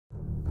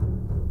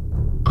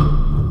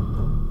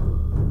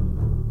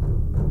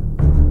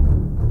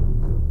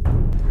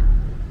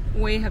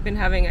We have been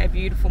having a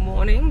beautiful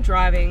morning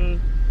driving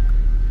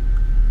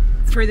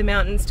through the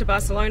mountains to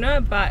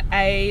Barcelona, but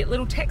a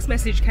little text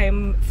message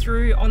came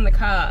through on the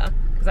car,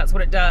 because that's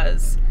what it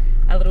does.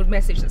 A little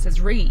message that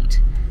says read,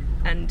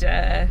 and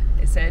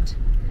it said,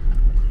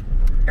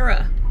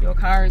 error, your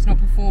car is not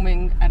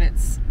performing at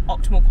its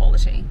optimal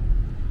quality.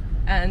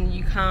 And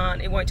you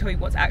can't, it won't tell you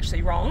what's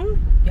actually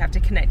wrong. You have to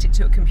connect it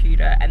to a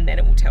computer and then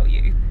it will tell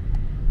you.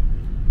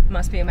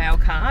 Must be a male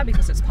car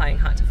because it's playing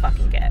hard to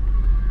fucking get.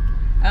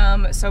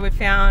 So we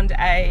found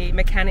a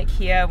mechanic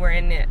here. We're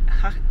in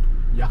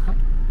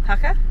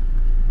Jaka?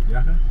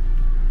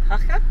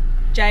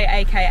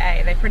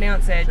 J-A-K-A. They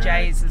pronounce it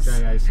J's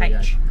as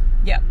H.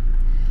 Yep.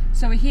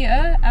 So we're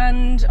here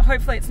and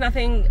hopefully it's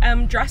nothing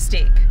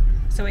drastic.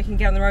 So we can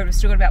get on the road. We've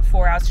still got about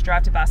 4 hours to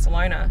drive to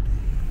Barcelona.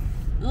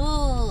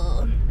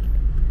 Ugh.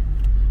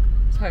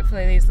 So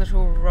hopefully these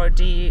little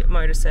Roddy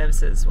motor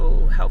services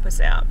will help us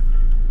out.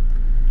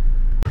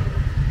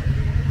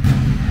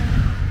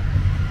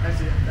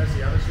 That's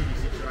the other shitty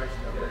situation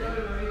that we're in.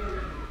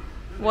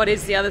 What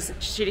is the other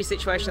shitty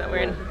situation that we're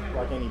in?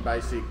 Like any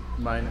basic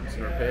maintenance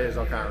and repairs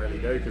I can't really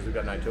do because we've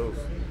got no tools.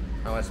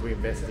 Unless we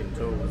invest in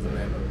tools and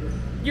then...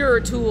 You're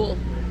a tool.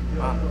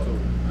 I'm a tool.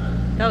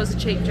 That was a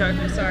cheap joke,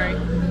 I'm sorry.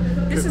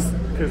 This is...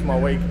 Because my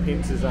weak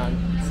pincers aren't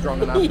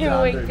strong enough to do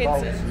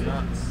bolts and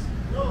nuts.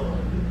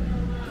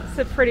 It's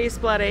the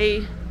prettiest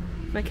bloody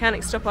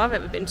mechanic stop I've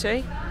ever been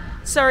to.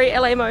 Sorry,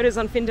 LA Motors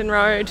on Findon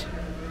Road.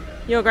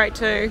 You're great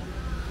too.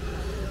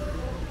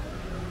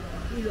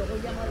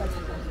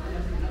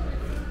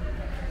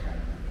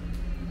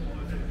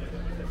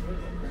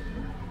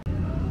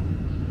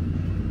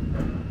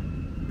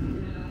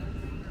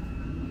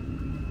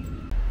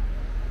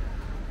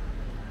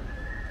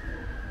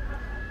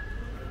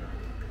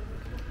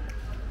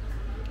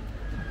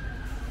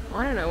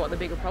 I don't know what the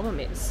bigger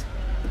problem is.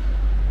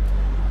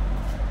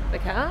 The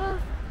car?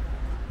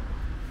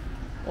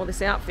 Or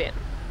this outfit?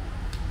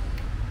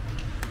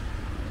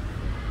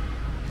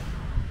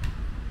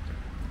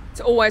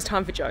 It's always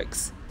time for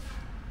jokes.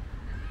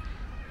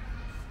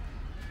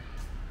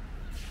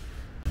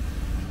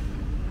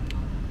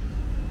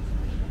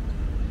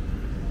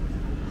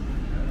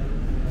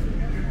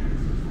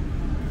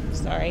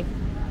 Sorry.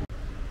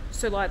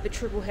 So like the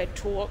triple head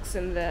torques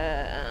and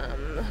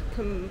the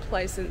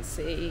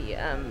complacency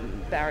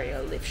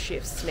barrier lift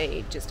shifts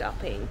need just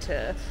upping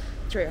to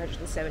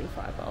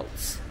 375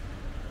 volts.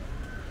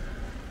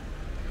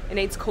 It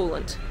needs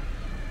coolant.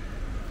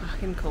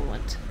 Fucking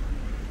coolant.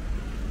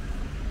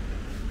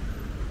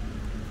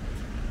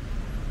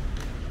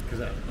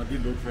 Because I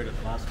did look for it at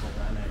the last spot,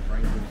 I know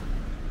brain coolant.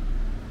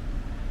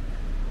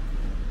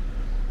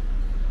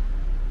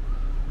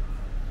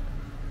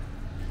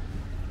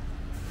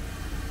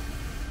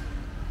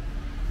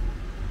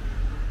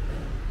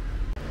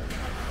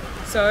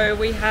 So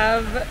we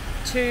have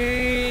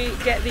to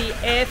get the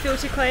air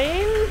filter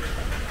clean,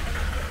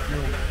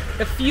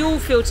 the fuel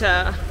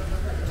filter.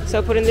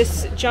 So putting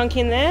this junk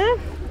in there.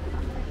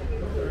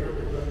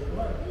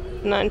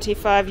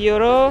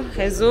 €95,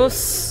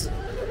 Jesus.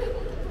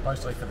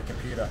 Mostly for the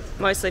computer.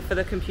 Mostly for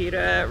the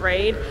computer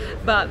read,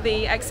 but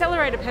the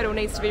accelerator pedal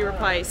needs to be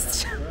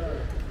replaced.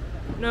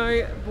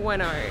 No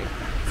bueno.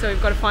 So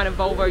we've got to find a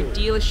Volvo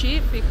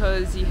dealership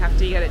because you have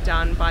to get it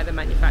done by the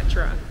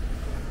manufacturer.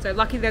 So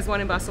lucky there's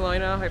one in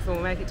Barcelona. Hopefully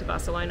we'll make it to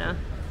Barcelona.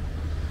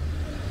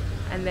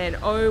 And then,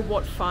 oh,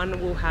 what fun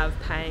we'll have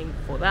paying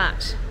for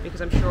that, because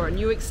I'm sure a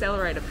new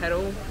accelerator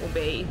pedal will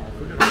be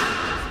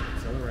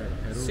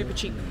super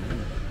cheap.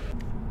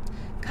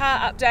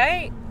 Car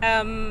update.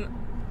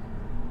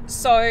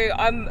 So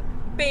I'm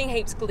being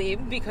heaps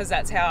glib because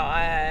that's how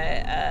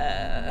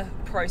I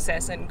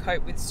process and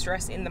cope with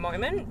stress in the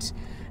moment.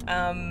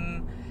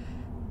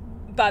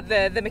 But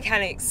the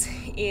mechanics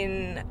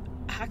in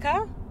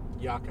Jaka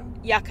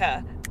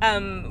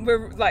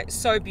were like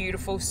so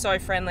beautiful, so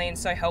friendly and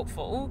so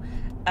helpful.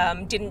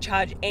 Didn't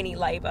charge any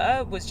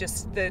labour, was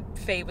just the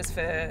fee was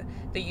for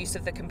the use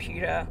of the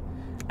computer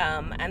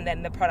and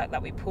then the product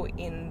that we put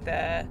in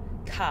the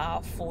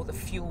car for the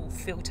fuel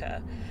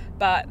filter.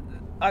 But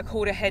I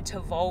called ahead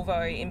to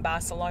Volvo in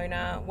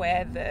Barcelona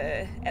where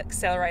the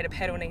accelerator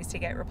pedal needs to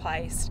get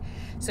replaced.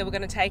 So we're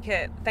going to take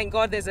it, thank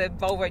God there's a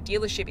Volvo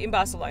dealership in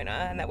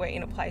Barcelona and that we're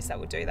in a place that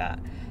would do that.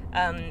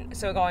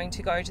 So we're going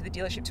to go to the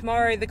dealership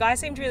tomorrow. The guy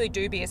seemed really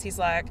dubious. He's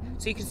like,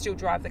 so you can still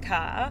drive the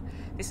car?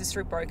 This is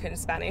through broken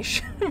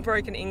Spanish,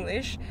 broken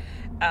English.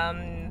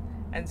 And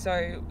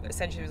so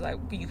essentially he was like,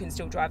 you can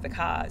still drive the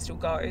car, it still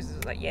goes. I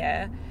was like,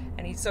 yeah.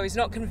 And he's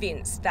not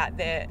convinced that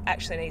there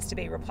actually needs to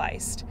be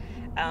replaced.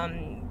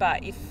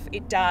 But if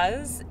it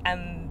does,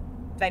 and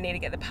they need to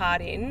get the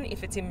part in,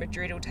 if it's in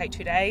Madrid, it'll take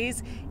 2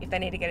 days. If they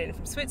need to get it in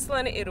from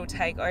Switzerland, it'll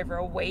take over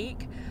a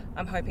week.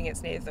 I'm hoping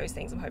it's neither of those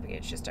things. I'm hoping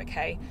it's just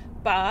okay.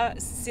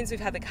 But since we've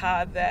had the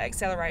car, the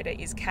accelerator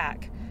is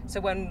CAC.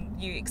 So when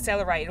you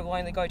accelerate, it'll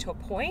only go to a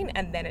point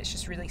and then it's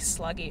just really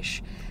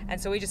sluggish.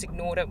 And so we just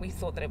ignored it. We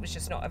thought that it was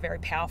just not a very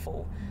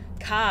powerful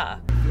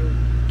car.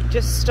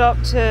 Just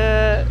stopped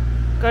to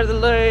go to the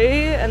loo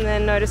and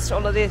then noticed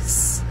all of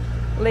this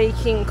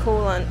leaking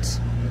coolant.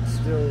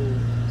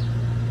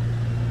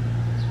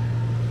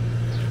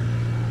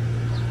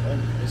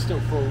 It's still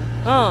full.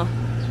 Oh,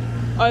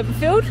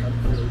 overfilled?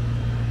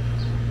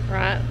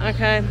 Right,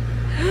 okay.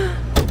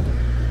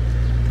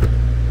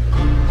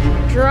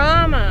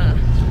 Drama.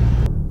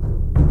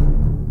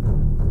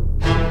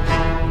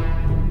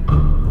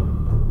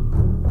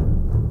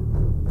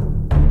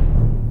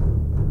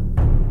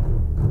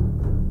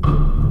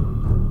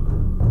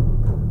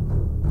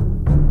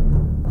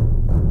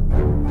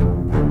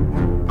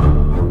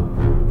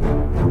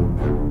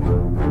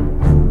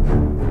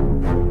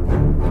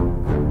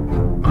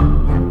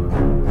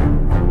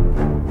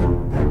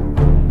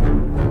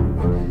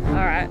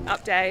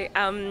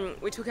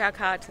 We took our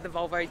car to the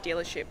Volvo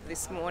dealership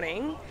this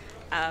morning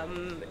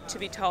to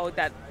be told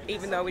that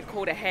even though we'd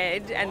called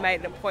ahead and made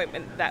an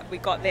appointment, that we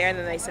got there and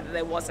then they said that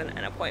there wasn't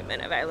an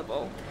appointment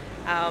available.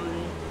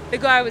 The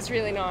guy was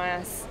really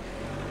nice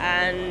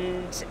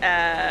and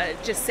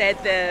just said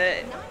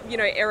the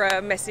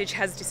error message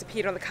has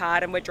disappeared on the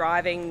card and we're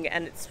driving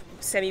and it's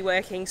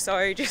semi-working,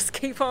 so just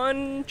keep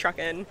on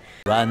trucking.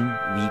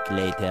 1 week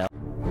later.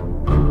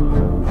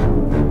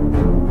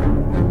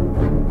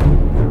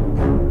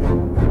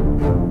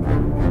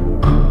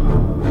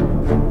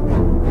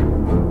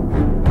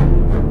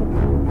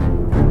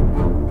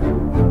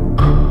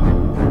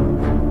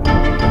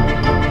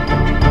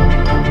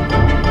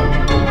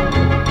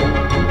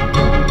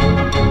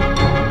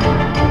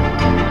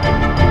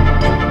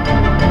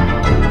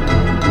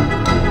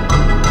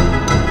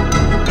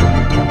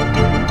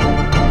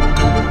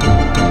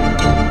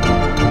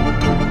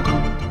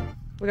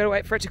 We've got to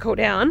wait for it to cool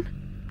down.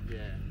 Yeah,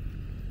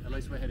 at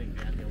least we're heading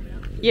downhill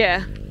now.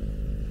 Yeah.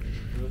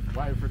 We'll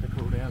wait for it to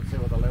cool down, see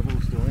what the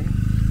level's doing.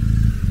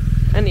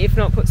 And if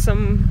not, put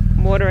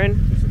some water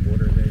in. Put some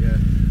water in there, yeah.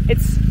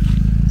 It's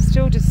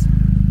still just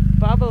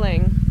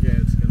bubbling. Yeah,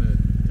 it's going to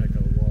take a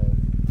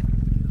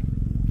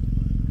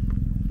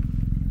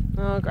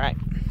while. Oh, great.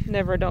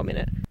 Never a dull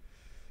minute.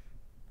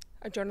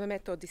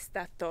 Aggiornamento di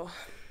stato,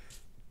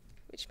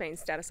 which means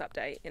status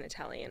update in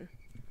Italian,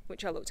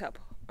 which I looked up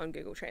on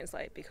Google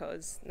Translate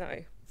because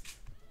no,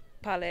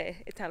 parle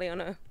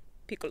italiano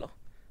piccolo,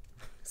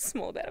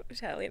 small bit of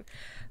Italian.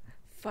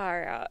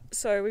 Far out.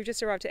 So we've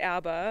just arrived at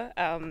Alba.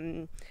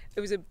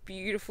 It was a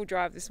beautiful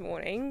drive this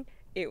morning.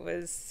 It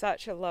was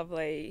such a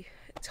lovely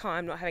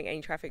time not having any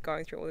traffic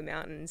going through all the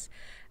mountains.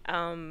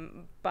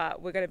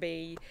 But we're going to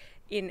be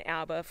in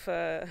Alba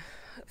for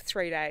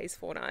 3 days,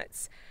 4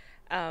 nights.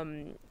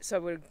 So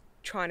we're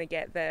trying to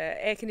get the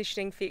air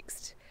conditioning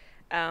fixed.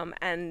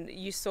 And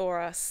you saw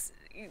us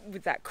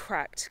with that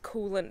cracked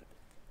coolant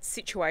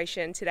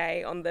situation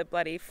today on the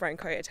bloody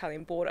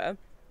Franco-Italian border.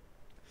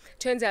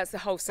 Turns out the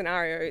whole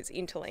scenario is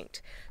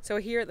interlinked. So we're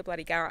here at the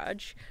bloody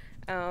garage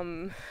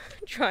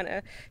trying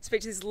to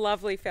speak to this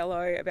lovely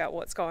fellow about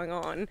what's going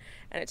on,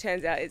 and it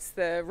turns out it's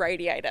the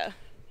radiator.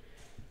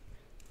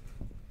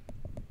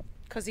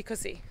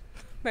 Così.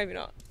 Maybe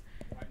not.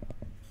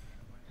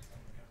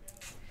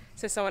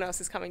 So someone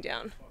else is coming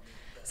down.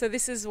 So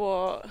this is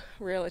what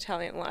real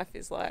Italian life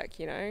is like,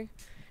 you know.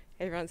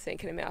 Everyone's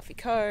thinking Amalfi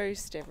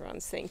Coast,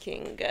 everyone's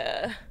thinking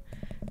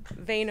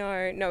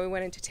vino. No, we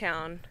went into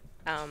town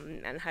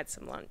and had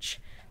some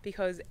lunch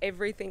because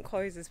everything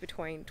closes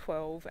between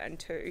 12 and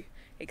 2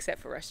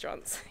 except for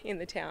restaurants in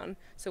the town.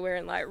 So we're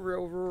in like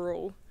real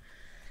rural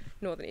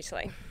northern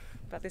Italy.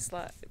 But this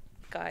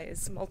guy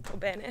is molto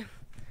bene.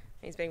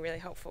 He's being really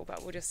helpful,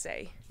 but we'll just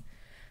see.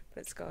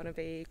 But it's going to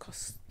be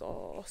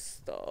costoso?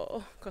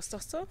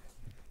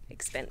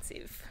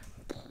 Expensive.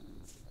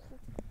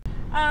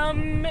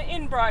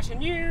 In brighter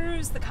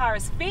news, the car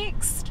is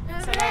fixed.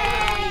 So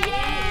now we're in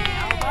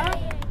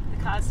Alba.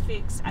 The car's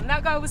fixed. And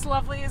that guy was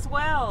lovely as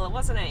well,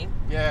 wasn't he?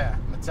 Yeah,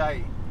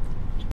 Mattei.